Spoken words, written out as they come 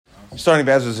Starting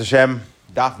B'ezras Hashem,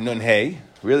 Daf Nun Hey,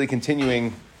 really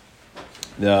continuing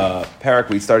the parak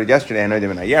we started yesterday,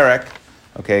 Hanodim and Ayerek.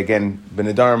 Okay, again,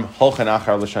 Benedarm, Holchen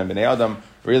Achar L'Shem B'nei Adam,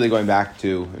 really going back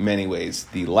to, in many ways,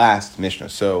 the last Mishnah,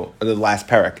 the last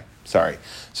parak, sorry.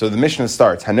 So the Mishnah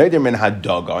starts, Hanodim min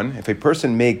ha-dagon, if a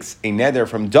person makes a neder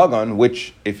from dagon,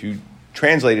 which, if you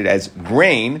translate it as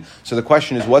grain, so the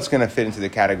question is, what's going to fit into the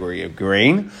category of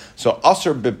grain? So,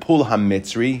 Asr bepul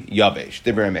ha-mitzri yavesh,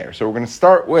 Dibur Meir. So we're going to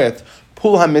start with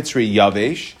pul ha-mitzri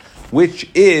yavesh, which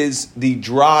is the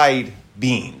dried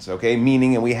beans, okay?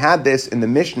 Meaning, and we had this in the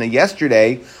Mishnah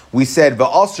yesterday, we said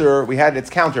va'asr, we had its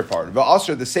counterpart.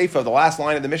 Va'asr, the seifa of the last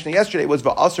line of the Mishnah yesterday was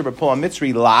va'asr bepul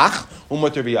ha-mitzri lach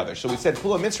u'mutar v'yavesh. So we said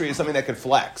pul ha-mitzri is something that could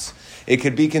flex. It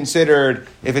could be considered,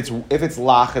 if it's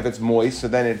lach, if it's moist, so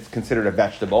then it's considered a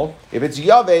vegetable. If it's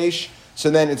yavesh,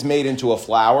 so then it's made into a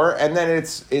flour, and then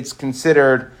it's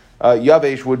considered,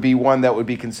 yavesh would be one that would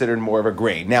be considered more of a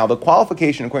grain. Now, the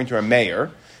qualification, according to our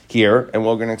mayor here, and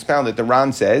we're going to expound it, the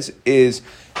Ran says, is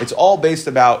it's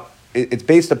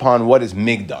based upon what is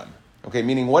migdon. Okay,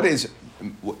 meaning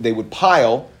they would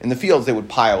pile, in the fields they would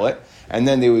pile it, and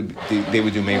then they would do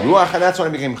meiruach, and that's when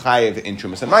it became chayev in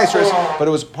Trumas and Maasros, but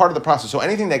it was part of the process. So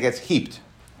anything that gets heaped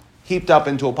up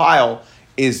into a pile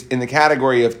is in the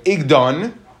category of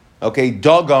igdon, okay,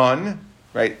 dagon,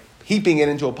 right? Heaping it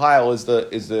into a pile is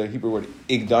the Hebrew word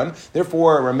igdon.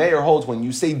 Therefore, Rameir holds when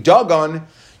you say dagon,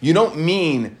 you don't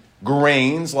mean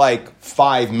grains like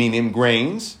 5 minim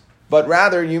grains, but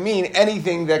rather you mean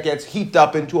anything that gets heaped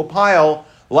up into a pile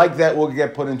like that will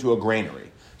get put into a granary.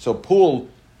 So pul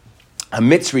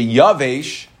ha-mitzri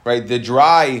yavesh, right, the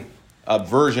dry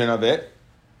version of it,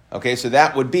 okay, so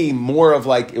that would be more of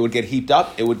like, it would get heaped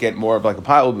up, it would get more of like a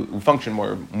pile, it would function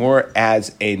more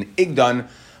as an igdon,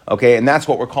 okay, and that's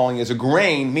what we're calling as a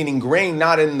grain, meaning grain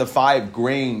not in the 5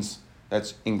 grains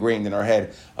that's ingrained in our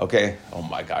head, okay, oh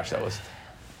my gosh,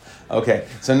 okay,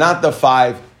 so not the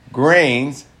 5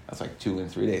 grains, that's like 2 in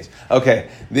 3 days, okay,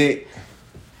 the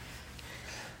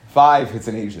 5, it's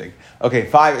an age thing. Okay,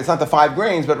 5, it's not the 5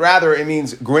 grains, but rather it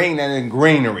means grain and a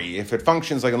granary. If it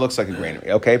functions like it looks like a granary.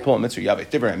 Okay, pull mitzvah yavet.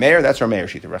 Different Meir, that's our Meir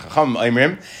sheet. Rechacham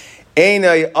Aimrim,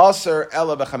 Einay Aser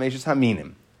Ela B'Chameshes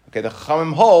Haminim. Okay, the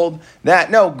Chachamim hold that,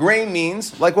 no, grain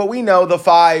means, like what we know, the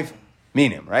 5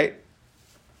 minim, right?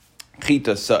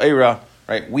 Chita, Sa'ira,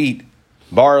 right? Wheat,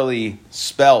 barley,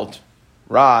 spelt,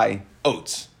 rye,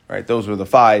 oats, right? Those were the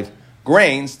 5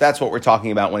 grains. That's what we're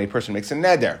talking about when a person makes a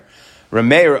neder.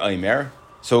 Rameir Aimer.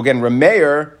 So again,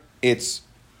 Rameir, it's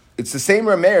the same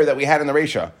Rameir that we had in the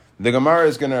Reisha.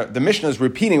 The Mishnah is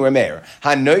repeating Rameir.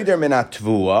 Hanoider minat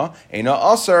tvua, ena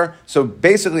aser. So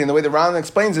basically, and the way the Rambam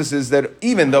explains this is that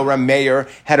even though Rameir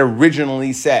had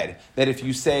originally said that if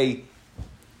you say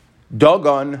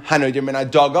dagon, hanoider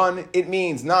minat dagon, it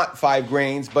means not 5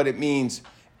 grains, but it means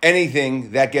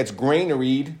anything that gets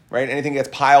granaried, right? Anything gets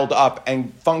piled up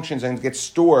and functions and gets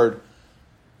stored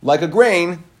like a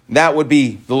grain. That would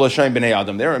be the L'Shem B'nei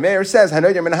Adam there. Meir says,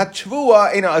 okay,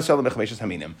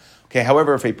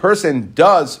 however, if a person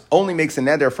only makes a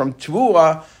neder from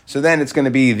tvua, so then it's going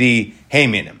to be the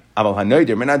Heminim.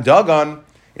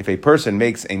 If a person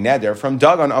makes a neder from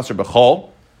dagon, asr b'chol,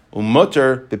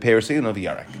 umuter b'peresein of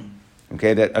yarek.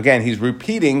 Okay, that again, he's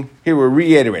repeating, here we're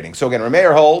reiterating. So again,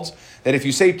 Rameir holds that if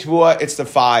you say tvua, it's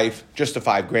just the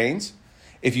 5 grains.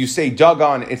 If you say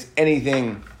dagon, it's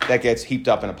anything that gets heaped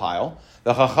up in a pile.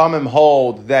 The Chachamim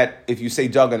hold that if you say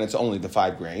dagan, it's only the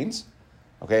 5 grains.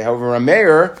 Okay, however,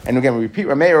 Rameir, and again, we repeat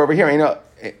Rameir over here,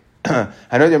 the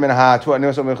Rameir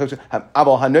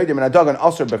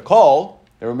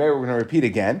we're going to repeat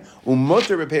again,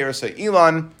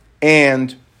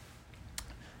 and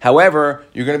however,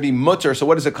 you're going to be mutter, so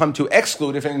what does it come to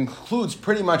exclude? If it includes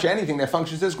pretty much anything that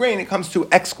functions as grain, it comes to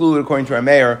exclude, according to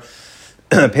Rameir,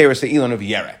 Peres Elon of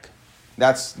Yerek.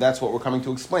 That's what we're coming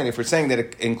to explain. If we're saying that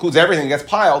it includes everything that gets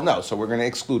piled, no. So we're going to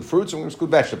exclude fruits and we're going to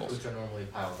exclude vegetables. Fruits are normally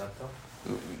piled up, though?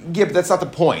 Yeah, but that's not the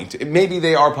point. Maybe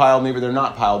they are piled, maybe they're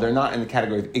not piled. They're not in the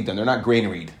category of igdon. They're not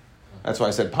granaried. That's why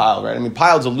I said piled, right? I mean,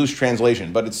 piled's a loose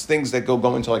translation, but it's things that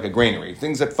go into like a granary.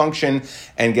 Things that function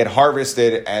and get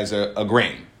harvested as a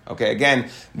grain. Okay,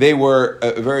 again, they were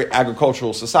a very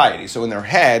agricultural society. So in their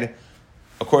head,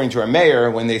 according to our mayor,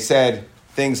 when they said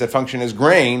things that function as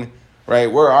grain,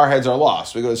 right, where our heads are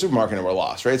lost. We go to the supermarket and we're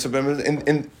lost, right? So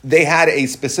and they had a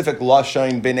specific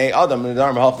L'Shem B'nei Adam.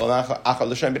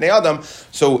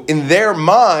 So in their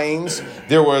minds,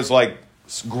 there was like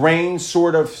grain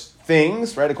sort of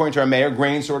things, right? According to our mayor,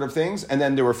 grain sort of things. And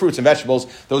then there were fruits and vegetables.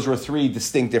 Those were 3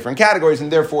 distinct different categories. And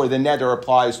therefore, the neder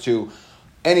applies to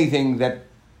anything that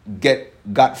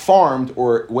got farmed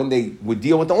or when they would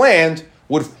deal with the land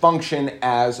would function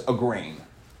as a grain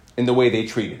in the way they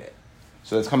treated it.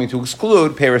 So it's coming to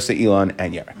exclude Peres, Elon,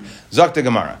 and Yerek. Zakta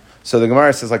Gemara. So the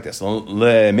Gemara says like this: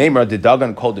 Le-meimra de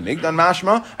Dagan called the Migdan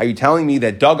mashma. Are you telling me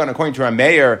that Dagan, according to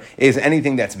Rameir, is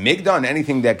anything that's Migdan,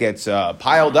 anything that gets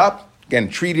piled up, again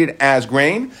treated as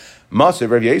grain? Maser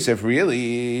Rav Yosef,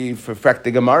 really, for fact,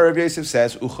 the Gemara Rav Yosef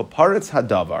says uchaparetz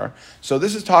hadavar. So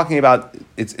this is talking about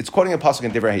it's quoting a pasuk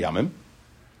in Divrei Hayamim,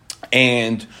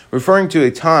 and referring to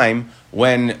a time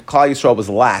when Klal Yisrael was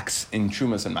lax in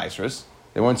Trumas and Maasros.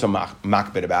 They weren't so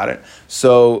makbid about it.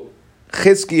 So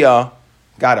Chizkiah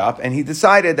got up and he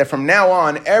decided that from now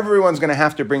on, everyone's going to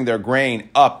have to bring their grain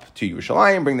up to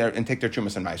Yerushalayim, and take their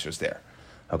Trumas and Maasros there.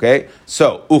 Okay?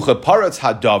 So, uchaparetz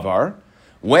hadavar,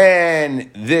 when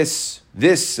this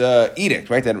edict,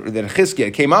 right, that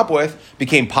Chizkiah came up with,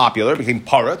 became popular, became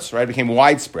paretz, right, became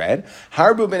widespread,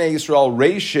 harbu b'nei Yisrael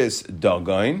reishis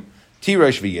dagon,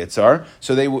 Tiresh v'yitzar,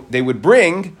 so they would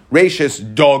bring Reishis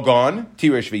Dogon,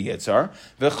 Tiresh v'yitzar,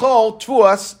 v'chol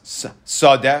Tvuas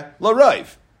Sadeh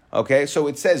l'Raiv. Okay, so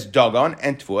it says Dogon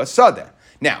and Tvuas Sadeh.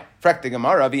 Now, Frak the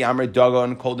Gemara, v'amr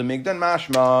Dogon kol de Migdan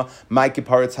mashma, Ma'iki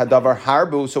paretz hadavar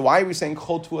harbu. So why are we saying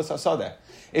kol Tvuas Sadeh?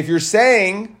 If you're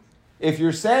saying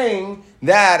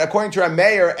that according to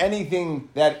Rameir, anything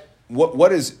that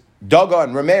what is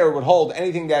Dagan, Rameir would hold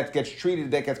anything that gets treated,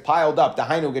 that gets piled up, the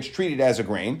hainu gets treated as a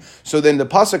grain. So then the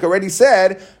pasuk already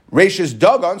said, Reishis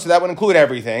Dagan, so that would include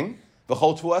everything.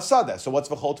 V'chol Tvuas Sadeh. So what's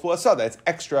V'chol Tvuas Sadeh? It's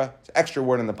extra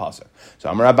word in the pasuk.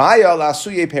 So Amar Abaya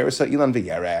la'asuye perisa ilan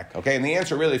v'yerek. Okay, and the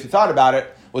answer really, if you thought about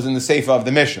it, was in the Seifa of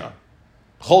the Mishnah.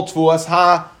 V'chol Tvuas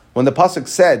ha, when the pasuk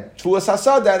said Tvuas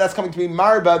HaSadeh, that's coming to be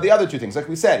marba, the other two things. Like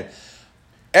we said,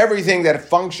 everything that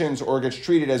functions or gets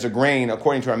treated as a grain,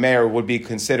 according to Rameir, would be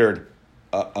considered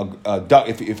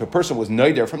if a person was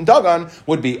noider from Dagan,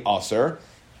 would be aser.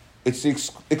 It's the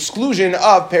exclusion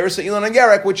of Peres, Elon, and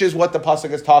Yerek, which is what the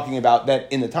pasuk is talking about. That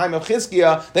in the time of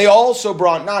Chizkiah, they also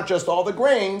brought not just all the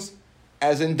grains,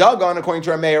 as in Dagan, according to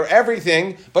Rameir,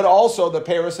 everything, but also the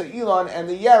Peres, Elon, and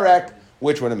the Yerek,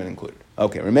 which would have been included.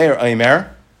 Okay, Rameir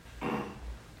Aimer.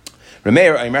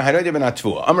 Rameir Aimer, Hanoidim and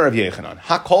Tvua, Amar Rav Yechanan,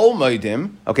 Hakol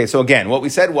Moidim. Okay, so again, what we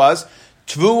said was,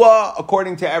 Tvua,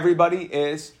 according to everybody,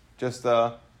 is just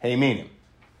the Heiminim.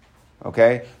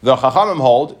 Okay? The Chachamim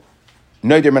hold,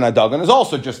 Noidim and Dagan is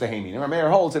also just the Heiminim.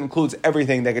 Rameir holds and includes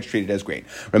everything that gets treated as grain.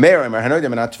 Rameir Aimer, Hanoidim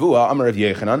and Tvua, Amar Rav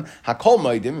Yechanan, Hakol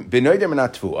Moidim, Benoidim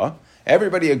and Tvua.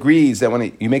 Everybody agrees that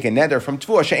when you make a neder from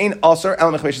Tvua, She'ein Aser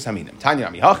El Mechveshes Haminim. Tanya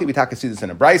Amihachi, we see this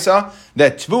in a Brisa,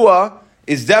 that Tvua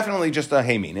is definitely just a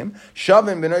Heiminim.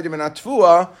 Shavim benoidim and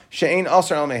Tvua, she'ein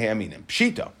aser al mehaminim.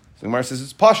 Pshita. So the Gemara says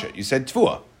it's Pasha. You said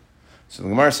Tvua. So the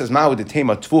Gemara says, Ma'u de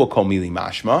tema Tvua kol mili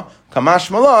mashma,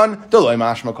 kamashmalan, deloi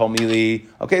mashma kol mili.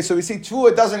 Okay, so we see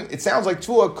Tvua it sounds like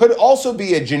Tvua could also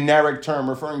be a generic term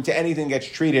referring to anything that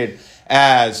gets treated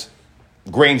as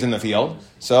grains in the field.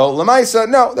 So Lamaisa,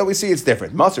 no, that we see it's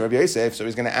different. Maser Rav Yosef, so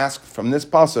he's going to ask from this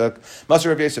pasuk, Maser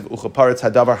Rav Yosef, uchaparetz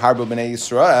hadavar harbu b'nei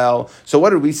Yisrael. So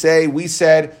what did we say? We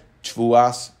said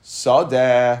Tvuas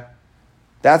Sadeh.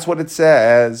 That's what it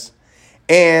says.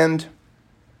 And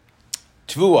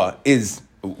Tvua is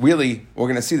really, we're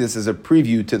going to see this as a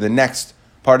preview to the next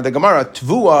part of the Gemara.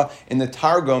 Tvua in the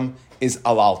Targum is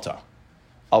alalta.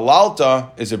 Alalta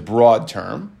is a broad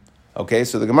term. Okay,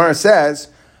 so the Gemara says,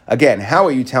 again, how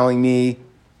are you telling me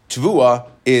Tvua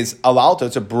is alalta?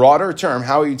 It's a broader term.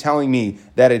 How are you telling me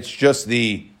that it's just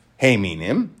the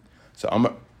Heiminim? So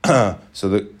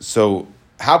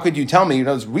how could you tell me? You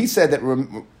know, we said that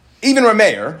even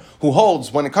Rameir, who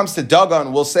holds when it comes to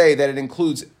Dagan, will say that it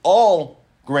includes all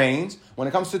grains. When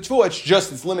it comes to Tvua,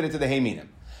 it's limited to the Heiminim.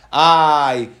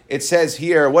 It says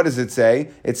here, what does it say?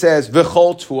 It says,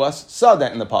 V'chol Tvuas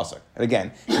Sadeh in the pasuk. And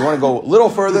again, if you want to go a little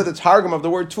further, the targum of the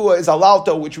word Tvua is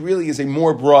alalta, which really is a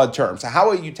more broad term. So how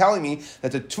are you telling me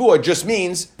that the Tvua just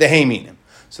means the Heiminim?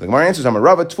 So the Gemara answers,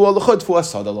 Amarava Tvua l'chud,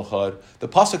 Tvuas Sadeh l'chud. The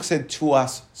pasuk said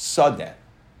Tvuas Sadeh,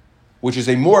 which is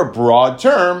a more broad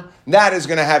term. That is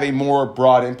going to have a more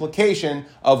broad implication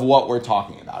of what we're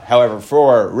talking about. However,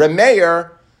 for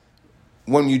Rameir,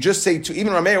 when you just say,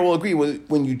 even Rameir will agree,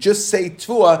 when you just say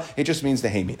Tvua, it just means the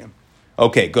Heiminim.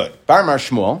 Okay, good. Bar Mar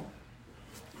Shmuel,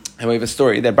 and we have a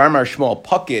story that Bar Mar Shmuel,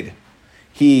 Pakid,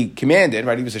 he commanded,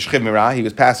 right, he was a Shchiv Mirah, he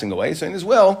was passing away, so in his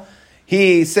will,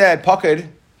 he said, Pakid,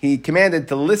 he commanded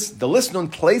the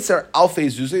Lisnun Placer Alfei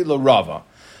Zuzei LaRava.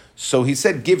 So he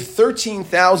said, give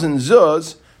 13,000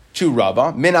 zuz to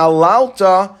Rava, min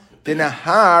alalta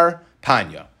binahar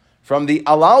panya. From the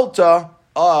alalta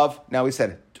of, now we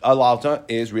said, alalta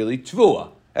is really tvua.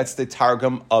 That's the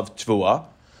targum of tvua,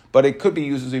 but it could be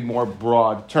used as a more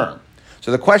broad term.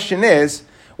 So the question is,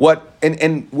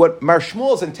 what Mar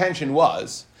Shmuel's intention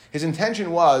was, his intention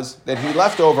was that he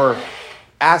left over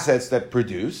assets that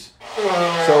produce.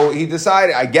 So he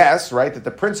decided, I guess, right, that the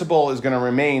principal is going to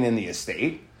remain in the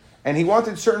estate, and he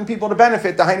wanted certain people to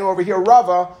benefit, the Hainu over here,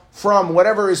 Rava, from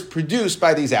whatever is produced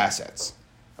by these assets.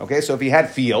 Okay, so if he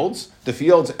had fields, the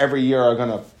fields every year are going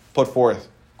to put forth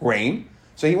grain.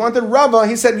 So he wanted Rava,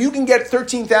 he said, you can get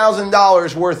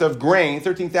 $13,000 worth of grain,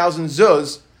 13,000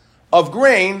 zuz of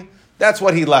grain. That's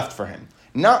what he left for him.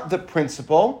 Not the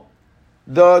principal,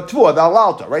 the tvua, the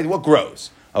alalta, right, what grows.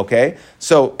 Okay,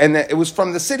 so, and it was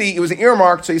from the city, it was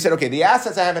earmarked, so he said, okay, the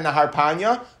assets I have in the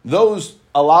Harpanya, those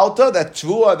alalta, that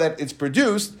tvua that it's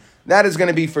produced, that is going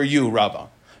to be for you, Rava.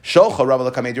 Sholcha Rava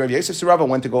l'kamei Rav Yosef, so Rava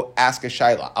went to go ask a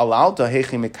shaila, alalta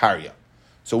hechi mikarya.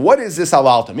 So what is this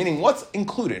alalta? Meaning, what's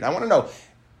included? I want to know.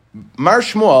 Mar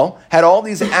Shmuel had all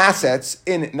these assets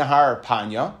in Nahar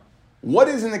Panya. What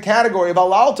is in the category of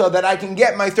alalta that I can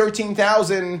get my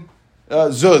 13,000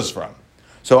 zuz from?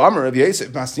 So Amar Rav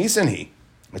Yosef, Masnisan he.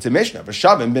 It's a Mishnah. Rav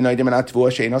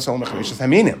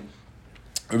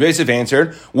Yosef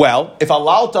answered, well, if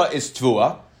alalta is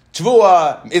tvua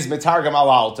is metargam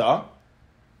alalta.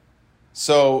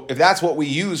 So if that's what we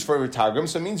use for metargam,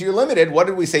 so it means you're limited. What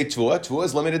did we say tvua? Tvua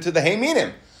is limited to the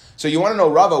heiminim. So you want to know,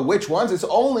 Rava, which ones? It's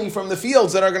only from the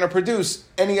fields that are going to produce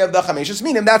any of the chameshus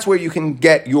minim. That's where you can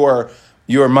get your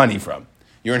money from.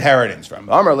 Your inheritance from.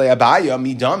 Amar le Abaya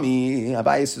midami.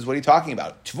 Abaya says, what are you talking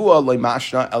about? Tvua le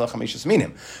mashna ela chameshus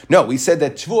minim. No, we said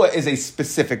that tvua is a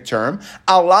specific term.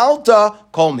 Alalta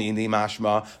kol mini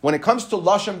mashma. When it comes to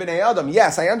lashon b'nei adam,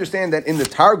 yes, I understand that in the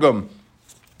Targum,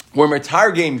 we're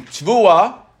metargim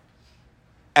tvua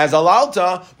as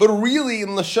alalta, but really in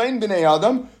lashon b'nei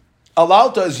adam,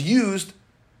 alalta is used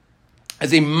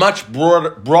as a much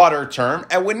broader term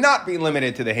and would not be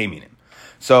limited to the heiminim.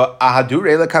 So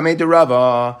ahadure lekamei de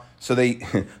Rava. So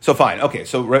fine. Okay.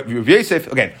 So Rav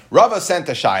Yosef again. Rava sent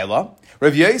a shaila.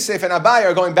 Rav Yosef and Abai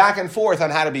are going back and forth on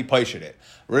how to be paished it.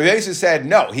 Rav Yosef said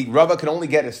no. Rava could only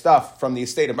get his stuff from the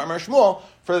estate of Mar Shmuel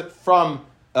from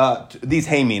these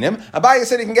heiminim. Abai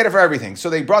said he can get it for everything.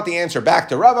 So they brought the answer back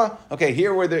to Rava. Okay.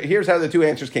 Here's how the two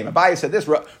answers came. Abai said this.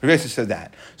 Rav Yosef said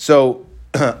that. So.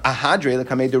 Ahadre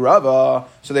lekamei de Rava.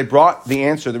 So they brought the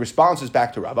answer, the responses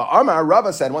back to Rava. Amar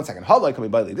Rava said, one second,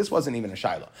 this wasn't even a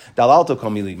shaila. Dalalta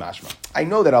komili mashma. I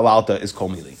know that alalta is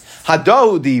komili.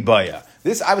 Hadahu di baya.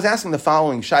 This I was asking the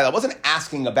following shaila. I wasn't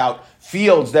asking about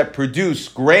fields that produce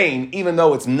grain, even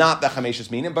though it's not the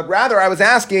chameshus minim, but rather I was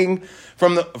asking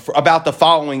about the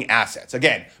following assets.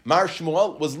 Again, Mar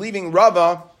Shmuel was leaving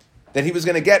Rava that he was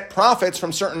going to get profits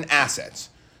from certain assets.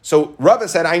 So Rava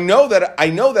said, I know that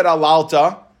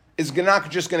alalta is not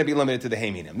just going to be limited to the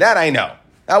heiminim. That I know.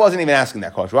 I wasn't even asking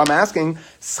that question. I'm asking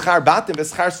schar batim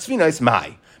v'schar sfinos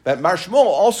mai. But Mar Shmuel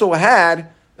also had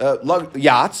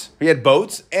yachts, he had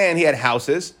boats, and he had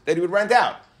houses that he would rent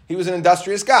out. He was an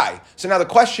industrious guy. So now the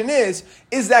question is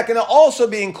that going to also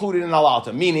be included in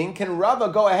alalta? Meaning, can Rava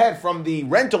go ahead from the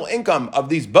rental income of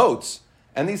these boats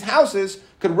and these houses,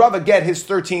 could Rava get his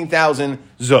 13,000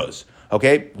 zuz?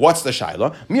 Okay, what's the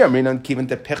shaila?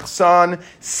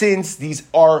 Since these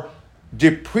are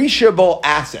depreciable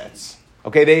assets,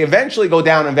 okay, they eventually go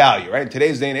down in value, right? In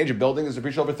today's day and age, a building is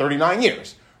depreciable for 39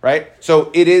 years, right? So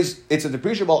it's a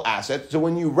depreciable asset. So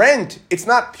when you rent, it's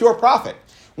not pure profit.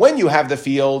 When you have the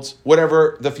fields,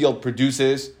 whatever the field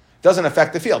produces doesn't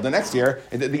affect the field. The next year,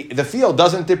 the field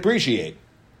doesn't depreciate.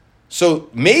 So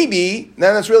maybe,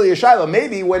 then that's really a shaila,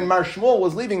 maybe when Mar Shmuel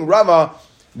was leaving Rava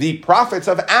the profits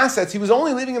of assets, he was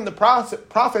only leaving him the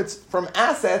profits from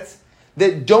assets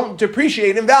that don't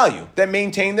depreciate in value, that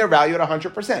maintain their value at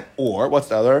 100%. Or, what's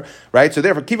the other, right? So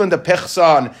therefore, kivan the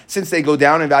pechsan, since they go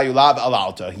down in value, lav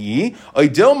alalta,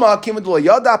 oidilma kivan the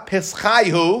yada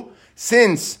peschayhu,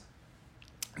 since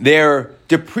their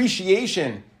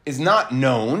depreciation is not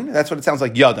known, that's what it sounds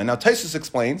like, yada. Now, Taisus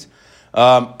explains,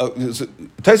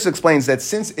 Taisus explains that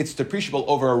since it's depreciable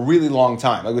over a really long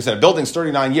time, like we said, a building's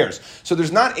 39 years, so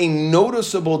there's not a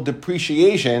noticeable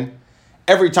depreciation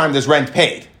every time there's rent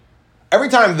paid. Every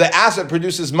time the asset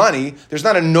produces money, there's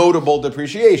not a notable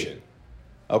depreciation.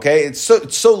 Okay, it's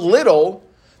so little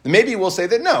that maybe we'll say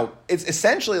that no, it's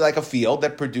essentially like a field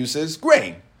that produces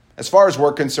grain. As far as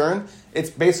we're concerned, it's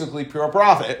basically pure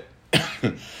profit.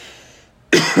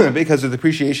 Because the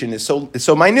depreciation is so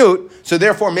minute, so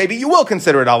therefore maybe you will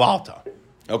consider it alalta.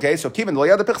 Okay, so kivan lo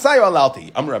yada pichsayu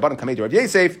alalti. Amar Rabbanan kamei de Rav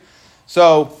Yosef.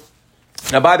 So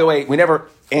now, by the way, we never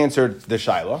answered the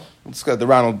shaila. The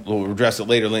Ron will address it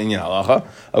later in halacha.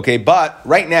 Okay, but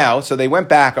right now, so they went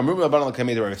back. So they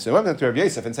went back to Rav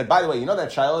Yosef and said, by the way, you know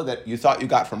that shaila that you thought you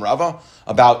got from Rava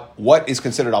about what is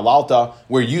considered alalta,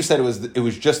 where you said it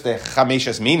was just the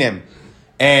chameshes minim,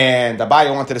 and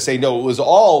Abaye wanted to say no, it was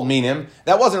all minim.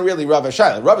 That wasn't really Rava's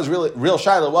shaila. Rava's real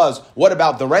shaila was, what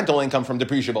about the rental income from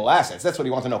depreciable assets? That's what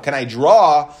he wanted to know. Can I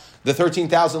draw the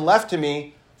 13,000 left to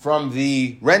me from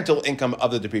the rental income of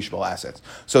the depreciable assets?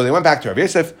 So they went back to Rav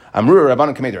Yosef. Amru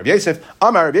Rabbanan Kamed Rav Yosef.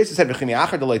 Amar Rav Yosef said, "V'chini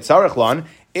achar delay tzarech lan."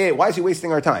 Why is he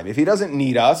wasting our time? If he doesn't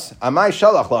need us, amai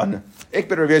shalach lan.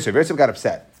 Ikbid Rav Yosef. Rav Yosef got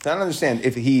upset. I don't understand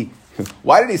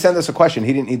why did he send us a question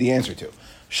he didn't need the answer to?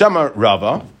 Shama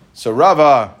Rava. So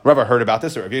Rava heard about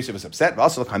this, so Rav Yosef was upset.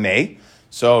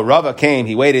 So Rava came,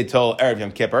 he waited till Erev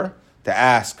Yom Kippur to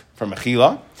ask for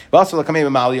Mechila.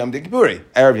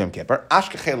 Erev Yom Kippur.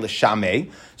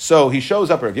 So he shows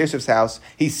up at Rav Yosef's house.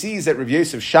 He sees that Rav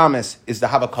Yosef's shamus is the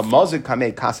hava kamazig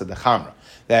kamei kasa de chamra.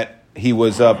 That he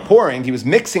was pouring, he was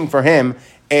mixing for him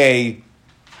a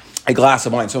glass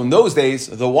of wine. So in those days,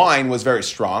 the wine was very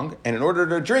strong, and in order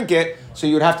to drink it, so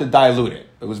you would have to dilute it.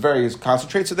 It was very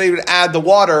concentrated, so they would add the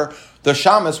water. The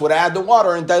shamus would add the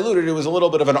water and dilute it. It was a little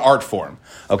bit of an art form.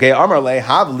 Okay, Amar le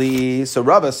havli. So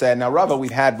Rava said, now Rava we've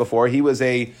had before. He was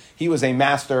a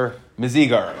master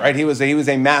mizigar, right? He was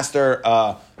a master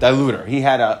diluter. He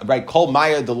had a kol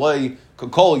maya deloy,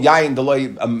 kol yain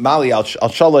deloy mali al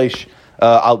shalish.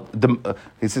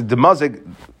 He said the mazik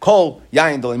kol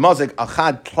yain deloy mazik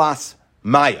achad klas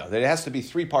maya. That it has to be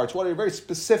 3 parts. What a very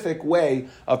specific way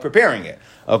of preparing it.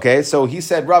 Okay, so he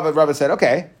said, Rava said,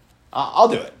 okay, I'll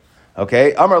do it.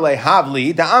 Okay, Amar le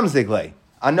havli da amzigle.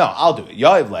 No, I'll do it.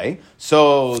 Yaivle.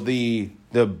 So the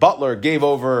butler gave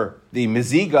over the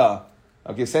miziga,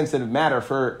 okay, sensitive matter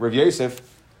for Rav Yosef.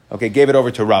 Okay, gave it over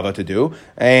to Rava to do.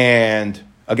 And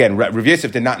again, Rav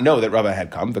Yosef did not know that Rava had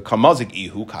come. The kamazik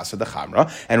ihu kasa de chamra,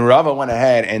 and Rava went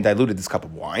ahead and diluted this cup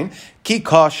of wine. Ki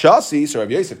ka shasi. So Rav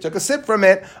Yosef took a sip from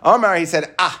it. Amar, he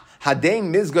said,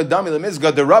 hadein mizga dami le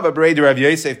mizga de Rava brei de Rav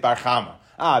Yosef bar chama.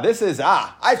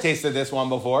 I've tasted this one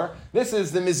before. This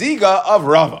is the miziga of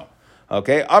Rava.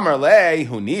 Okay, Amar le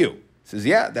who knew. Says,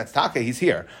 yeah, that's Taka, he's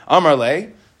here. Amar le.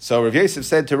 So Rav Yosef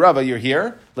said to Rava, you're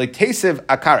here. Like Tesev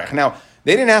akarech. Now,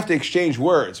 they didn't have to exchange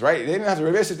words, right? Rav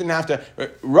Yosef didn't have to.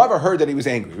 Rava heard that he was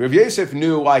angry. Rav Yosef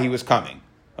knew why he was coming.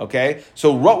 Okay,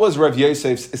 so what was Rav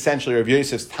Yosef's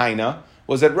taina?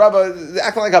 Was that Rava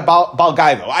acting like a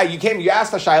balgaivo? You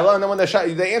asked the shaila, and then when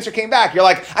the answer came back, you're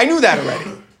like, I knew that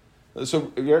already. So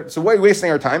why are you wasting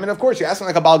our time? And of course, you're asking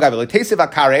like a balgaiva. Like Tesev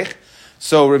akarech.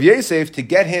 So Rav Yosef, to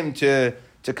get him to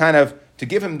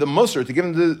give him the musr, to give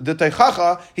him the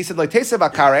teichacha, he said like Tesev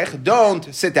akarech.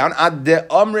 Don't sit down. Ad de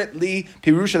amrit li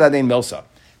pirusha dadein milsa.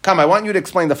 Come, I want you to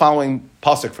explain the following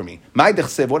pasuk for me. My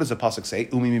dechsev. What does the pasuk say?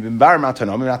 Umi mimbar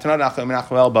matano matano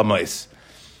nachel b'mois.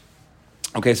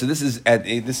 Okay, so this is at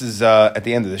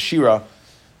the end of the shira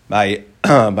by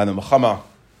the Mechama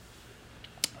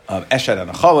of Eshad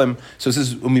and Achalim. So this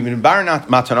is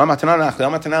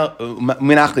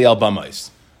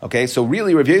okay, so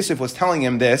really Rav Yosef was telling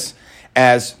him this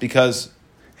because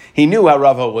he knew how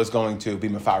Rava was going to be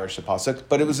mefarish the pasuk,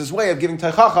 but it was his way of giving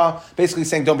teichacha, basically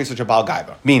saying, don't be such a bal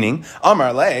gaiva. Meaning,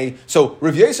 Amar le, so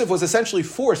Rav Yosef was essentially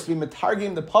forced to be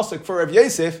metargim the pasuk for Rav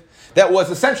Yosef that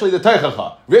was essentially the teichacha.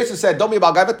 Rav Yosef said, don't be a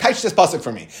bal gaiva, teach this pasuk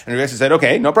for me. And Rav Yosef said,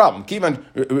 okay, no problem.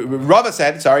 Rava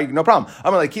said, sorry, no problem.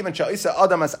 Amar le, kivan sha'isa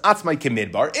adam as atzmai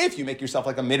kemidbar. If you make yourself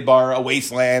like a midbar, a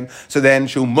wasteland, so then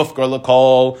shu mufkar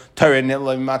l'kol, Torah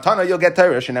matana, you'll get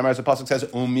Torah. Shenemar, as the pasuk says,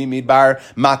 umi midbar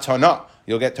matana.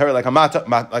 You'll get Torah like a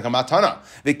matana.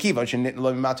 The kiva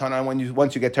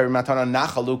once you get Torah matana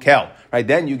nachalu kel, right?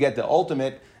 Then you get the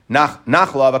ultimate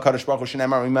nachla of Hakadosh Baruch Hu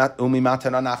shenemar umi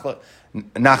matana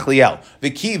nachliel. The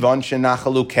kivan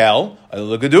shenachalu kel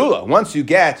legedula. Once you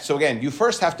get, so again, you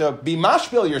first have to be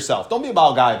mashpil yourself. Don't be a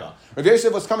bal gaiva. Rav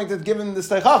Yosef was coming to give him this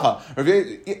teichacha. You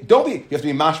have to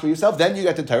be mashpil yourself, then you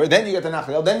get the Torah, then you get the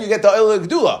nachliel, then you get the oil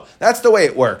gdula. That's the way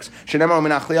it works. Shenemar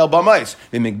minachliel b'mais.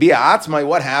 V'migbia atzmai.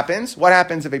 What happens? What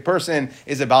happens if a person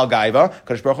is a bal gaiva?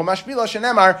 Kadosh Baruch Hu mashpila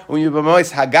shenemar umi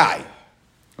b'mais hagai.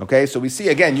 Okay, so we see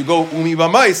again, you go umi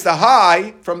b'mais, the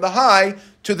high, from the high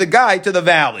to the guy to the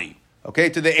valley. Okay,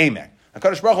 to the amek.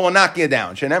 HaKadosh Baruch Hu will knock you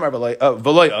down. Shenemar v'loy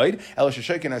oid el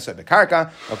sheshokin asad bekarka.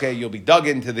 Okay, you'll be dug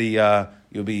into the.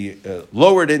 You'll be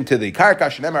lowered into the karka.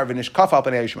 Shenemar v'nishkaf al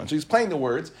pnei Yishmael. So he's playing the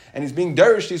words and he's being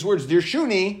derish these words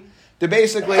dirshuni. To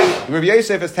basically, Rav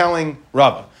Yosef is telling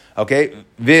Rava. Okay,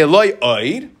 v'loy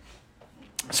oid.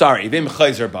 Sorry, v'im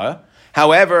chayzer ba.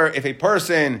 However, if a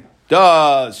person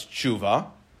does tshuva,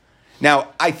 now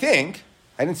I think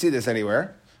I didn't see this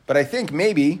anywhere. but I think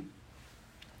maybe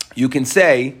you can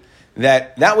say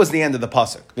that was the end of the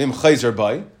pasuk. Vim chayzer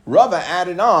by. Rava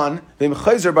added on vim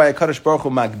chayzer by a Kadosh Baruch Hu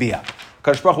magbia.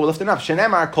 Kadosh Baruch Hu will lift it up.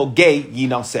 Shenemar kol gay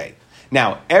yinaseh.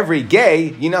 Now every gay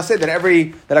yinaseh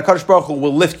that a Kadosh Baruch Hu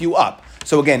will lift you up.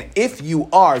 So again, if you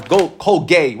are kol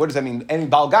gay, what does that mean? Any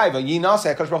bal gaiva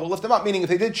yinaseh, Kadosh Baruch Hu will lift them up. Meaning if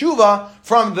they did tshuva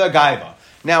from the gaiva.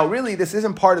 Now really, this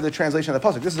isn't part of the translation of the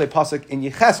pasuk. This is a pasuk in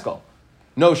Yecheskel.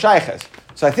 No shayches.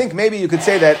 So I think maybe you could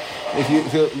say that if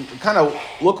you kind of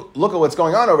look at what's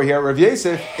going on over here, Rav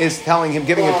Yosef is telling him,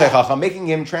 giving him techacha, making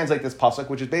him translate this pasuk,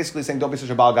 which is basically saying don't be such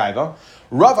a bal gaiva.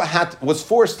 Rava was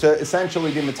forced to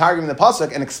essentially be metargim in the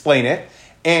pasuk and explain it,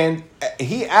 and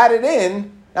he added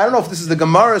in. I don't know if this is the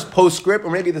Gemara's postscript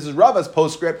or maybe this is Rava's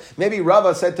postscript. Maybe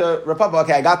Rava said to Rav Papa,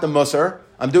 "Okay, I got the musar.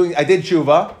 I did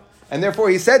tshuva, and therefore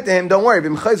he said to him, don't worry,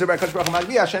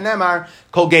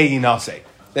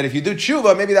 that if you do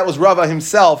tshuva, maybe that was Rava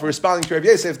himself responding to Rav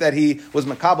Yosef that he was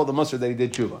makabel the musar that he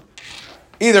did tshuva.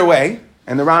 Either way,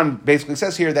 and the Ran basically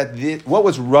says here that what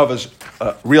was Rava's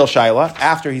real shaila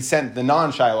after he sent the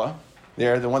non-shaila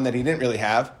there, the one that he didn't really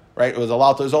have, right? It was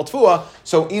alal to his tfua.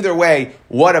 So either way,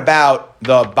 what about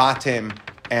the batim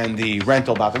and the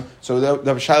rental batim? So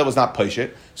the shaila was not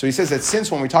pashit. So he says that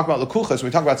since when we talk about lekuchas, when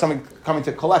we talk about something coming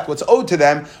to collect what's owed to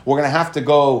them, we're going to have to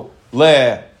go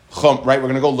right, we're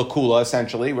going to go lakula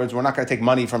essentially. We're not going to take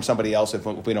money from somebody else if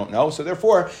we don't know. So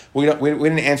therefore, we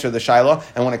didn't answer the shaila.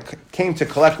 And when it came to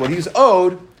collect what he's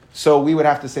owed, so we would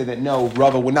have to say that no,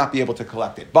 Rava would not be able to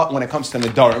collect it. But when it comes to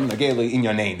nedarim, nageli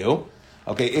inyanenu,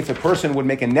 okay, if a person would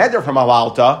make a neder from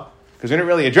alalta, because we didn't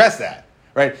really address that,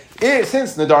 right?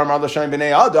 Since nedarim are l'shayin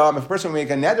b'nei adam, if a person would make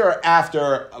a neder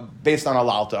after based on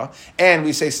alalta, and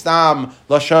we say stam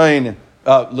l'shayin. We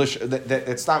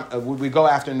go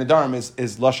after Nadarim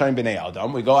is Lashain B'nei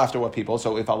Adam. We go after what people.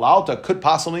 So if Alalta could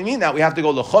possibly mean that, we have to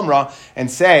go to Chumrah and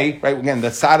say, right, again,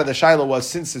 the side of the Shiloh was,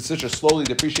 since it's such a slowly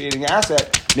depreciating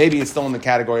asset, maybe it's still in the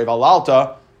category of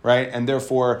Alalta, right, and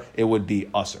therefore it would be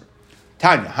Asr.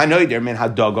 Tanya, Hanoider min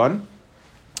HaDagon.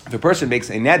 If a person makes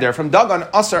a neder from Dagon,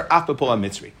 Asr af b'pula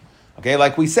mitzri. Okay,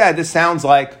 like we said, this sounds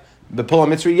like the Pula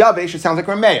mitzri yavesh, it sounds like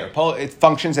Rameir. It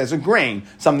functions as a grain,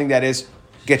 something that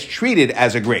gets treated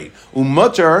as a grain.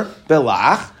 Umutter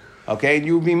belach, okay, and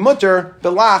you would be mutter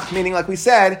belach, meaning like we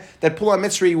said, that Pula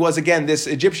Mitzri was again this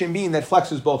Egyptian bean that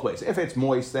flexes both ways. If it's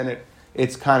moist, then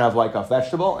it's kind of like a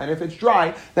vegetable, and if it's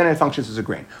dry, then it functions as a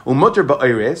grain. Umutter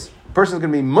ba'oires, person's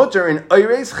going to be mutter in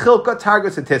oires chilka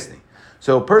targus etisni.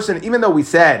 So a person, even though we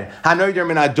said, hanoider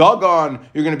min hadagon,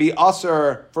 you're going to be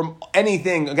aser from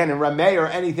anything, again in Rameh or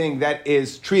anything that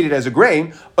is treated as a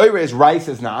grain, oires, rice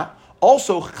is not.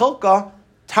 Also chilka,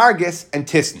 targus, and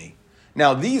tisni.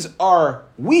 Now, these are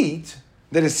wheat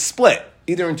that is split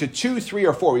either into 2, 3,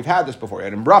 or 4. We've had this before.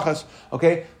 In brachas,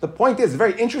 okay? The point is,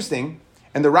 very interesting,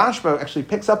 and the Rashba actually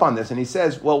picks up on this, and he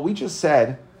says, well, we just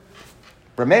said,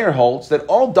 Rameir holds that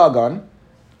all dagan,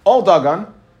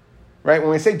 right?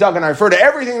 When we say dagan, I refer to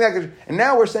everything and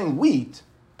now we're saying wheat,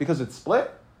 because it's split.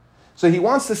 So he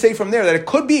wants to say from there that it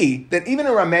could be that even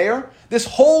in Rameir, this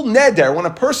whole neder, when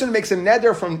a person makes a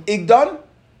neder from igdan,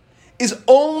 is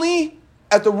only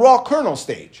at the raw kernel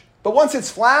stage. But once it's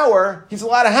flour, he's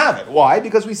allowed to have it. Why?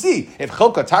 Because we see, if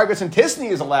chilka, targus, and tisni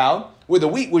is allowed, where the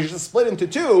wheat was just split into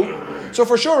 2, so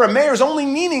for sure, Rameir is only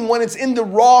meaning when it's in the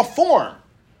raw form.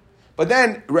 But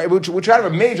then, right, which have a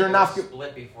major nafka.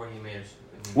 Split before he made it.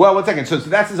 Well, 1 second. So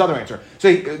that's his other answer.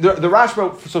 So the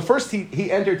Rashba, so first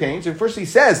he entertains, and first he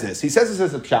says this. He says this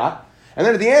as a pshat. And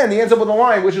then at the end, he ends up with a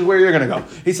line, which is where you're going to go.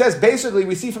 He says, basically,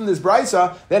 we see from this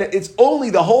brisa that it's only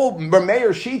the whole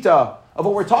Rameir Shita of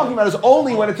what we're talking about is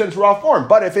only when it's in its raw form.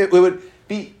 But if it would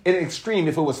be in an extreme,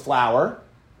 if it was flour,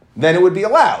 then it would be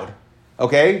allowed.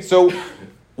 Okay? So,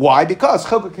 why? Because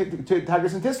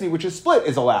Tigris and Tisni, which is split,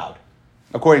 is allowed,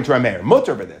 according to Rameir.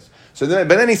 Mutter for this. So then,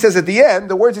 but then he says at the end,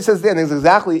 the words he says at the end is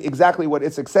exactly what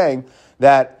Itzhak's saying,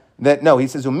 that no, he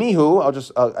says,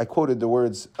 Umihu, I quoted the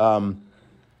words,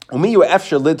 Umiyu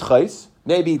efshar lidchais,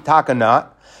 maybe taka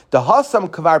not. The hasam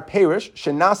kvar perish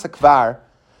shenasa kvar.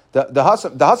 The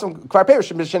hasam kvar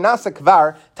perish shenasa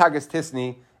kvar tagas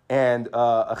tisni and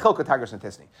a chilka tagas and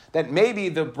tisni. That maybe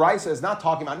the brisa is not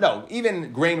talking about. No,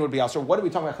 even grain would be also. What are we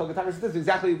talking about? Chilka tagas. This is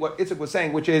exactly what Itzhak was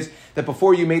saying, which is that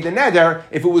before you made the neder,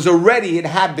 if it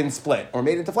had been split or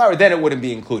made into flour, then it wouldn't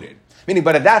be included. Meaning,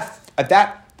 but at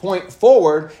that point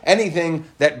forward, anything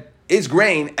that is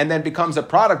grain and then becomes a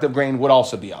product of grain would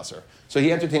also be aser. So he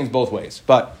entertains both ways.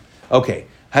 But, okay.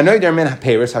 Hanoider min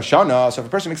Paris Hashana. So if a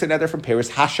person makes a neder from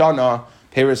Paris Hashana,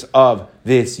 Paris of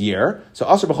this year. So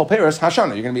Asr b'chol Paris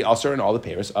Hashana. You're going to be Asr in all the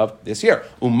Paris of this year.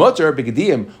 Umutter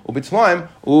b'gedim u'b'tlaim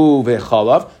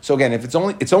u'vechalav. So again, if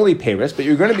it's only Paris, but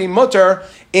you're going to be mutter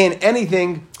in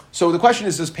anything. So the question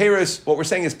is, does Paris, what we're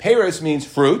saying is Paris means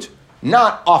fruit,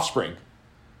 not offspring,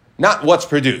 not what's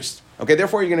produced. Okay,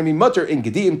 therefore you're going to be mutter in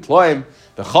gedim, tlaim,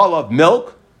 v'chalav,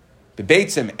 milk,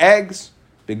 b'beitzim, eggs,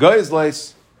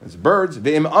 b'goyzleis, as birds,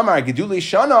 v'im amar geduli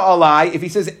shana alai. If he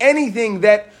says anything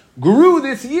that grew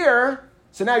this year,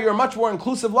 so now you're a much more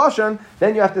inclusive lashon,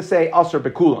 then you have to say asr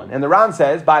bekulan. And the Ran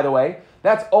says, by the way,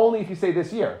 that's only if you say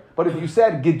this year. But if you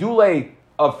said gedule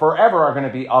of forever are going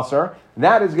to be asr,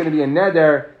 that is going to be a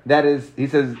neder. That is, he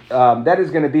says, that is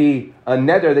going to be a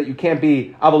neder that you can't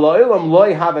be. That's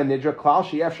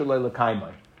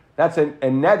a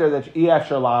neder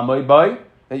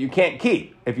that you can't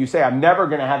keep. If you say, I'm never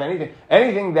going to have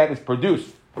anything that is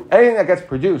produced, anything that gets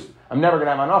produced, I'm never going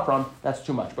to have enough from, that's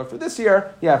too much. But for this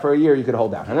year, for a year, you could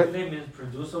hold down. Gedule means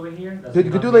produce over here?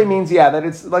 Gedule means, that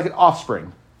it's like an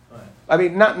offspring. Right. I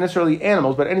mean, not necessarily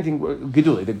animals, but anything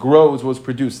gedule that grows was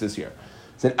produced this year.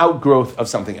 It's an outgrowth of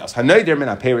something else. A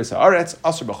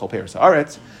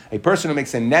person who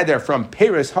makes a neder from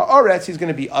Paris haaretz, he's going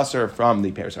to be asr from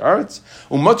the Paris haaretz.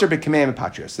 Umutter b'kameim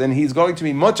patrius. Then he's going to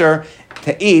be mutter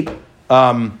to eat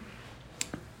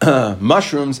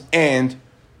mushrooms and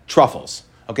truffles.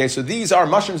 Okay, so these are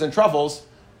mushrooms and truffles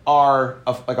are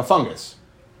like a fungus.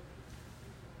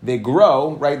 They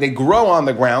grow, right? They grow on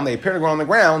the ground. They appear to grow on the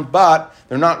ground, but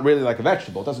they're not really like a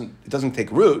vegetable. It doesn't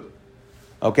take root.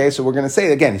 Okay, so we're going to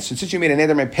say again, since you made a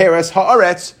neder from Paris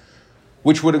haaretz,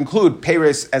 which would include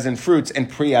Paris as in fruits and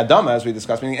pri adama, as we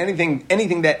discussed, meaning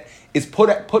anything that is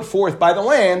put forth by the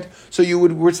land. So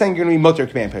we're saying you're going to be mutter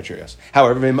command petrius.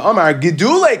 However, Amar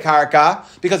gedule karka,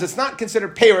 because it's not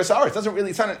considered Paris haaretz,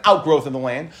 it's not an outgrowth of the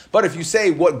land. But if you say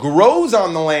what grows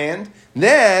on the land,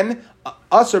 then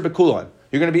asr bekulan.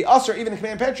 You're going to be asr even in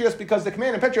command petrius, because the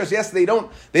command and petrius, yes,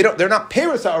 they're not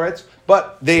Paris haaretz,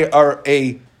 but they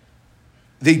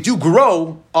do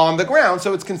grow on the ground,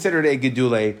 so it's considered a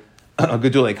gedule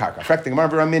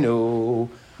karka.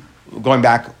 Going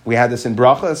back, we had this in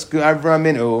brachas.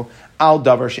 Al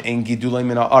davar she'en gedule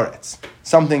min haaretz,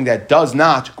 something that does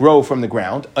not grow from the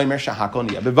ground. Omer shahakol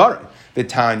niya bevarei.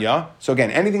 V'tanya. So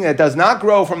again, anything that does not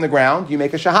grow from the ground, you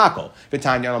make a shahakol.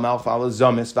 V'tanya l'mal fala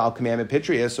zomis val commandment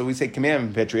petrius. So we say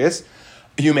commandment petrius.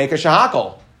 You make a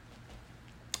shahakol.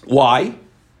 Why?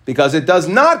 Because it does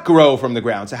not grow from the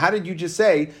ground. So how did you just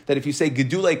say that if you say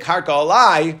gedule karka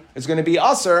alai, it's going to be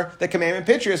asr, the commandment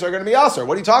petrius are going to be asr?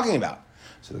 What are you talking about?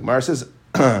 So the Gemara says,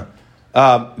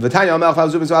 "V'tanya amal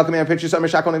chalzubis val commandment petrius amar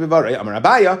shakol nevivarei amar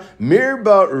Abaya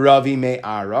mirba ravi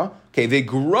me'ara." Okay, they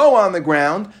grow on the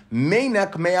ground.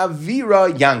 Meinak me'avira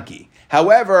yanki.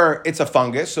 However, it's a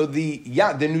fungus, so the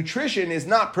nutrition is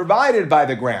not provided by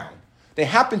the ground. They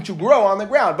happen to grow on the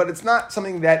ground, but it's not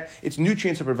something that its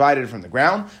nutrients are provided from the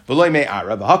ground.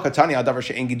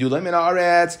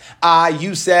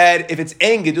 You said if it's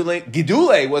en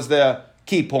gedule was the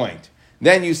key point.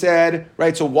 Then you said,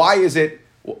 right, so why is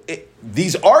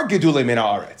these are gedule min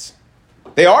haaretz.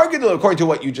 They are gedule according to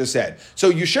what you just said. So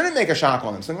you shouldn't make a shak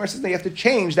on them. So the Gemara says that you have to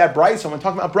change that brayso when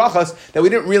talking about brachas, that we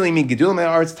didn't really mean gedule min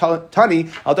haaretz tani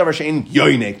al davar she'en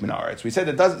yoinek min haaretz. We said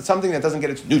that something that doesn't get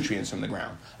its nutrients from the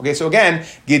ground. Okay, so again,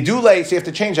 gedule, so you have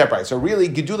to change that brayso. So really,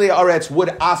 gedule haaretz would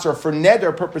aser for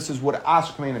neder purposes would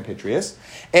aser kamein and pitrius,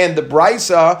 and the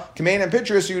braysa kamein and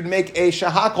pitrius you would make a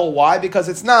shahakol. Why? Because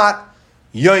it's not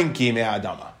yoinki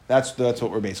me'adama. That's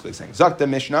what we're basically saying. Zakta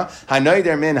Mishnah,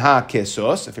 hanoider min ha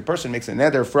kesos. If a person makes a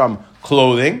neder from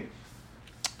clothing,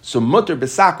 so mutter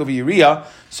besak uviyiriya.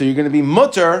 So you're going to be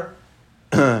mutter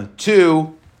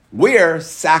to wear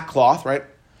sackcloth, right?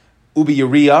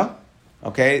 Ubiyiriya,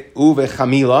 okay? Uve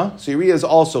chamila. So yiriya is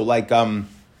also like a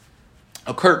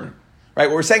curtain, right?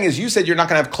 What we're saying is, you said you're not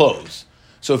going to have clothes.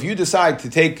 So if you decide to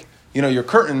take, your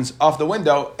curtains off the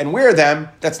window and wear them,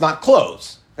 that's not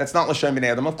clothes. That's not l'shem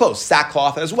b'nei adam of clothes.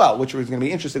 Sackcloth as well, which is going to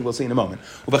be interesting. We'll see in a moment.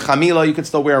 With a chamila, you could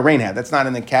still wear a rain hat. That's not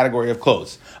in the category of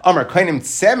clothes. Amar kainim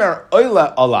tsemer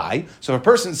oila alai. So if a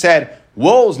person said,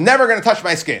 wool's never going to touch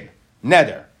my skin.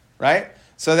 Neder. Right?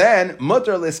 So then,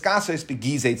 mutter liskases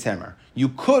begizei tsemer. You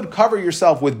could cover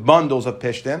yourself with bundles of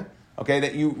pishtin.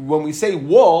 Okay, when we say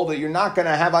wool, that you're not going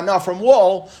to have enough from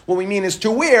wool, what we mean is to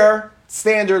wear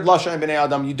standard l'shem b'nei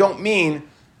adam. You don't mean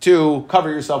to cover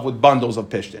yourself with bundles of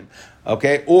pishtin.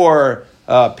 Okay, or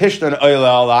pishtan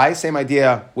oila alai, same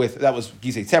idea that was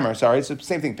gizei temer, sorry, it's the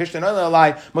same thing. Pishtan oila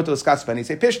alai, mutal skaspani,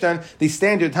 say pishtan, the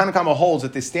standard, Tanakama holds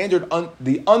that the standard,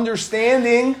 the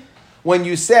understanding when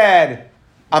you said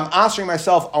I'm answering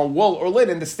myself on wool or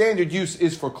linen. The standard use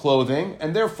is for clothing,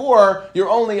 and therefore you're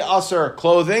only usher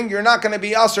clothing. You're not going to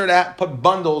be usher to put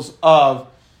bundles of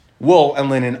wool and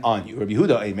linen on you. Rabbi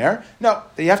Yehuda Eimer. No,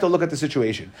 you have to look at the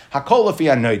situation. Hakol lefi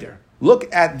neder.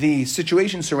 Look at the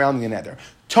situation surrounding the neder.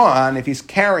 Ta'an, if he's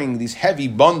carrying these heavy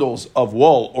bundles of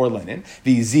wool or linen,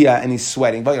 v'zia, and he's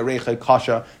sweating, v'yareche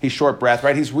kasha, he's short breath,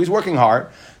 right? He's working hard,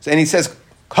 and he says,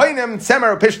 "Koinem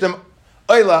tzemer pishtim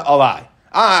oila alai."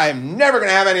 I'm never going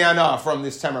to have any anah from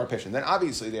this temer pishtim. Then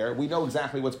obviously there, we know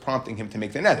exactly what's prompting him to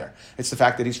make the neder. It's the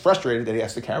fact that he's frustrated that he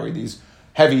has to carry these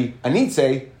heavy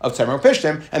anitze of temer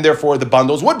pishtim, and therefore the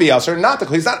bundles would be aser.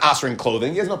 He's not asering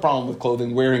clothing. He has no problem with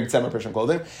clothing, wearing temer pishtim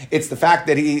clothing. It's the fact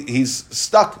that he's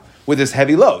stuck with this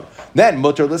heavy load. Then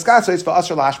mutter liskatzois for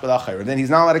aser lash b'lachayr. Then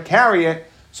he's not allowed to carry it.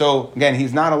 So again,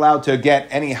 he's not allowed to get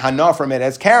any hana from it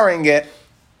as carrying it,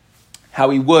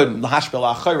 how he would lash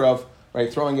b'lachayr,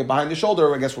 right, throwing it behind the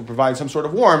shoulder, I guess, will provide some sort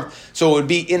of warmth. So it would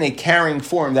be in a carrying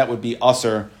form that would be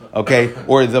aser, okay,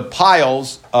 or the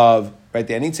piles of, right,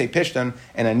 the anitze pishtan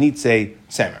and anitze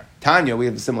semer. Tanya, we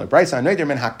have a similar price on neder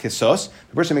min hakisos.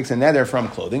 The person makes a neder from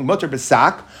clothing. Mutter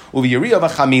besak uviyiri of a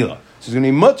chamila. So it's going to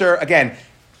be mutter again.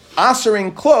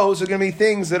 Asering clothes are going to be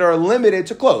things that are limited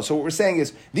to clothes. So what we're saying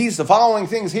is the following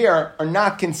things here are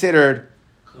not considered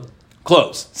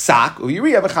clothes. Sak,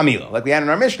 uriah, v'chamila. Like we had in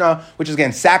our Mishnah, which is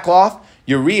again sackcloth,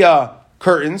 uriah,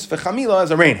 curtains, v'chamila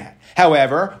is a rain hat.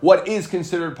 However, what is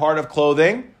considered part of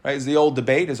clothing, right, is the old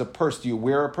debate, is a purse. Do you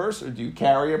wear a purse or do you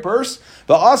carry a purse?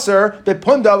 V'aser,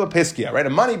 bepunda, v'piskia, right? A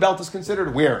money belt is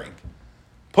considered wearing.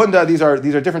 Punda, these are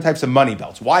different types of money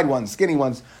belts. Wide ones, skinny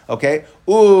ones, okay?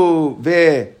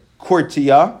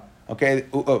 Kortia, okay,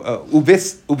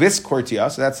 uvis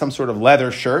kortia, so that's some sort of leather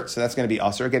shirt, so that's going to be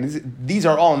aser. Again, these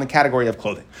are all in the category of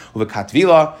clothing.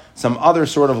 Uvekatvila, some other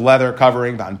sort of leather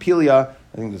covering, vanpilia,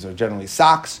 I think those are generally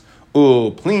socks.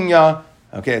 Plinya,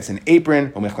 okay, it's an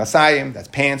apron. Umechlasayim, that's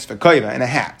pants. V'koiva, and a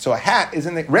hat. So a hat is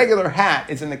regular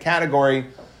hat is in the category,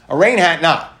 a rain hat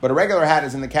not, but a regular hat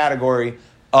is in the category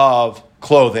of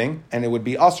clothing, and it would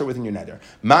be aser within your neder.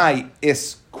 My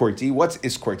is korti. What's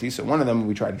is korti? So one of them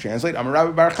we try to translate. Amar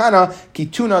Rabbi Bar Chana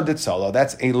kituna ditzala.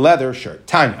 That's a leather shirt.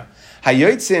 Tanya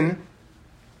hayotzin.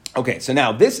 Okay, so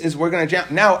now this is we're going to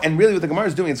jump now, and really what the Gemara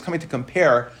is doing is coming to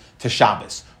compare to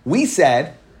Shabbos. We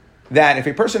said that if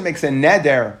a person makes a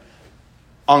neder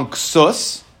on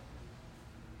ksus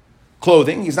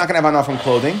clothing, he's not going to have enough from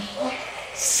clothing.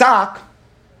 Sak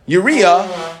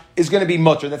urea is going to be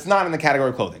mutter. That's not in the category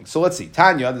of clothing. So let's see.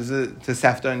 Tanya, this is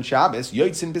Tosefta and Shabbos.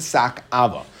 Yotzin b'sak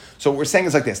ava. So what we're saying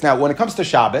is like this. Now, when it comes to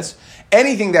Shabbos,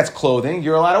 anything that's clothing,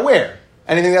 you're allowed to wear.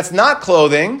 Anything that's not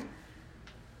clothing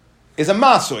is a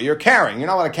maso. You're carrying. You're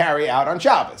not allowed to carry out on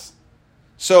Shabbos.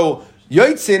 So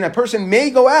yotzin, a person may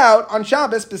go out on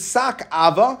Shabbos b'sak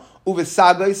ava,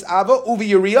 uv'sagos ava,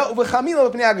 uv'yuriya,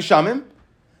 uv'chamila, v'pnei agashamim,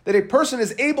 that a person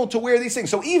is able to wear these things.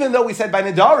 So even though we said by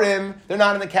Nedarim, they're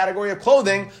not in the category of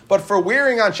clothing, but for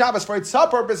wearing on Shabbos, for its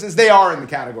purposes, they are in the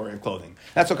category of clothing.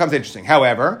 That's what comes interesting.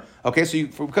 However, okay,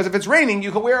 so because if it's raining,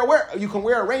 you can wear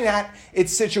a rain hat.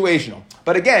 It's situational.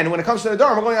 But again, when it comes to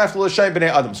Nedarim, we're going after L'Shay B'nei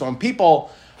Adam. So when people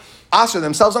aser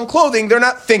themselves on clothing, they're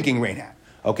not thinking rain hat.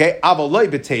 Okay, Avaloi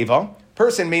B'Teva,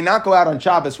 person may not go out on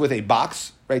Shabbos with a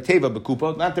box, right? Teva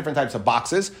B'Kupa, not different types of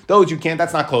boxes. Those you can't,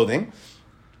 that's not clothing.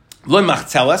 Lo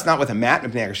machzelas, not with a mat,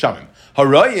 mipnei agashamim.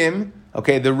 Harayim,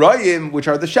 okay, the rayim, which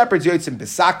are the shepherds, yotzim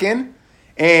besakin,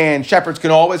 and shepherds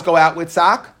can always go out with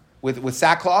with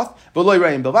sackcloth. But lo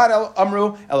rayim bilvad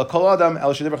amru el kol adam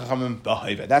el shediver chachamim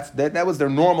b'hayva. That was their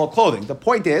normal clothing. The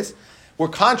point is, we're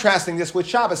contrasting this with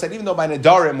Shabbos, that even though by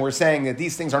Nedarim we're saying that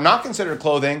these things are not considered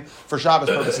clothing, for Shabbos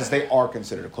purposes they are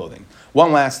considered clothing.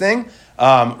 One last thing,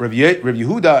 Rav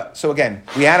Yehuda, so again,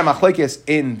 we had a machlekes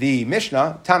in the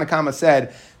Mishnah. Tanakama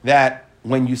said that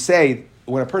when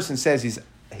a person says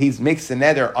he makes the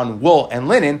neder on wool and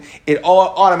linen, it all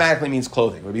automatically means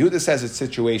clothing. Rabbi Yehuda says it's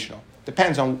situational.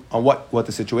 Depends on what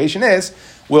the situation is.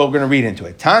 We're going to read into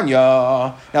it.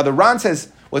 Tanya. Now the Ran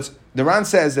says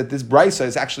that this brisa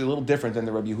is actually a little different than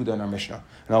the Rabbi Yehuda in our Mishnah,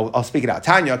 and I'll speak it out.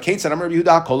 Tanya, Kate said, "I'm Rabbi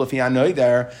Yehuda kol lefi hanoi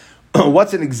there."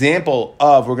 What's an example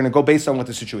of? We're going to go based on what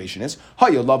the situation is.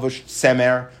 Hayo lavush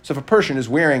semer. So if a person is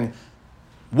wearing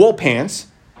wool pants,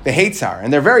 the Heitzar,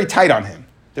 and they're very tight on him.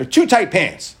 They're too tight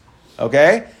pants.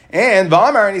 Okay? And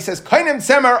V'amar, and he says, Kainim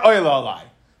tzemer oila alai.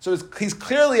 So he's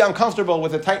clearly uncomfortable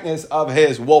with the tightness of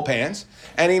his wool pants,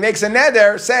 and he makes a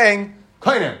neder saying,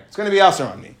 Kainim, it's going to be aser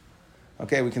on me.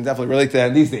 Okay, we can definitely relate to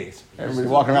that these days. Everybody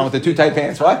walking around with the too tight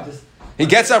pants, what? He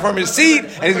gets up from his seat,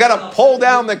 and he's got to pull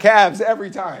down the calves every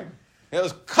time. It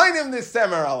was Kainim this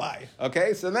tzemer alai.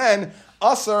 Okay, so then,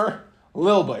 aser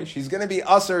lilbaish. He's going to be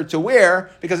usher to wear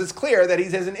because it's clear that he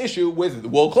has an issue with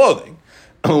wool clothing.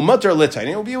 Mutter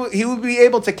litain. He would be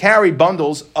able to carry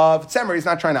bundles of tzemer. He's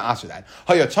not trying to answer that.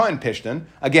 Hayotan pishtan.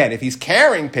 Again, if he's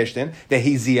carrying pishtan, that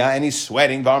he's ziyah and he's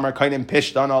sweating. V'amar kainim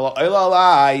pishtan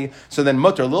alalai. So then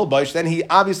mutter lilbaish. Then he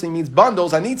obviously means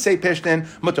bundles. I need to say pishtan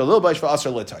mutter lilbaish for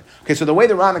aser litain. Okay, so the way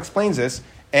the Ran explains this,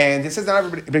 and it says not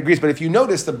everybody agrees, but if you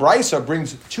notice, the Brisa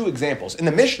brings two examples in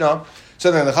the Mishnah.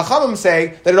 So then the Chachamim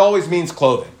say that it always means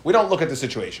clothing. We don't look at the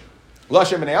situation.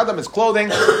 Lashem b'nei adam is clothing.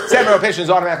 Tzemer pishtan is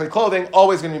automatically clothing.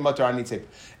 Always going to be mutter on nitzip.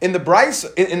 In the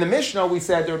Brisa, in the Mishnah, we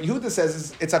said the Yehuda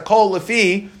says it's a kol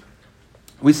lefi.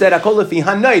 We said a kol lefi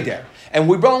hanayder, and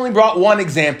we only brought one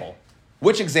example.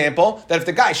 Which example? That if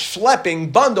the guy's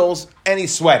schlepping bundles and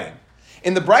he's sweating.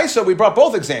 In the Brisa, we brought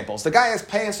both examples. The guy has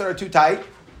pants that are too tight,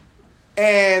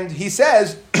 and he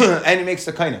says, and he makes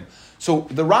the kainim. So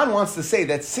the Ran wants to say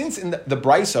that since in the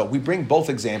Brisa we bring both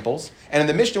examples, and in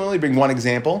the Mishnah we only bring one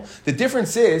example, the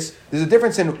difference is, there's a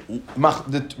difference in the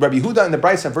Rabbi Yehuda and the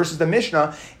Brisa versus the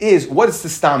Mishnah, is what is the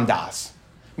stam das?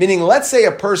 Meaning, let's say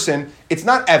a person, it's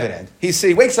not evident.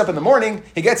 He wakes up in the morning,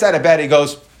 he gets out of bed, he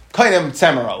goes, kainim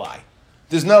tzemer alai.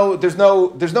 There's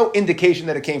no indication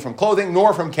that it came from clothing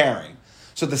nor from carrying.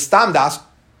 So the stam das,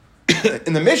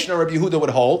 in the Mishnah, Rabbi Yehuda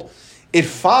would hold, it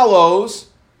follows,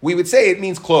 we would say it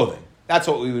means clothing. That's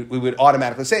what we would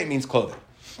automatically say. It means clothing.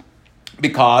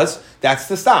 Because that's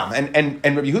the stam. And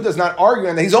Rabbi Yehuda is not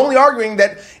arguing that. He's only arguing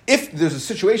that if there's a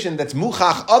situation that's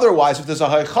muchach otherwise, if there's a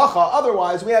haichacha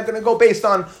otherwise, we are going to go based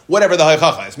on whatever the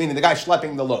haichacha is, meaning the guy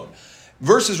schlepping the load.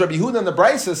 Versus Rabbi Yehuda and the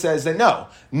Brisa says that no,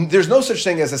 there's no such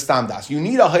thing as a stam das. You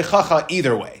need a haichacha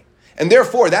either way. And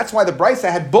therefore, that's why the Brisa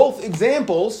had both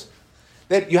examples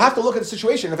that you have to look at the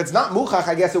situation. If it's not muchach,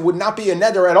 I guess it would not be a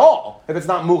neder at all if it's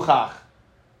not muchach.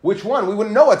 Which one? We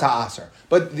wouldn't know what ta'aser.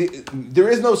 But there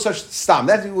is no such stam.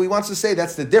 That he wants to say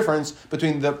that's the difference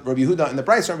between the Rabbi Yehuda and the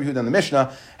Brisa, Rabbi Yehuda and the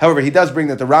Mishnah. However, he does bring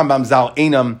that the Rambam zal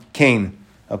einam kain.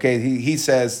 Okay, he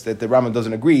says that the Rambam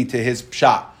doesn't agree to his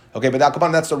pshat. Okay, but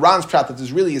that's the Ran's pshat, that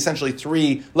there's really essentially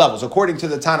three levels. According to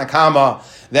the Tanakama,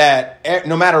 that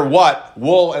no matter what,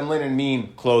 wool and linen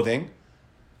mean clothing.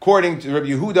 According to Rabbi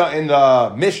Yehuda in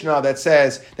the Mishnah, that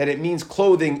says that it means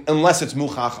clothing unless it's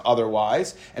muchach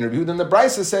otherwise. And Rabbi Yehuda in the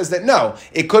Brisa says that no,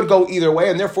 it could go either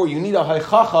way, and therefore you need a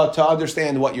haichacha to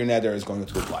understand what your neder is going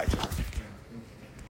to apply to.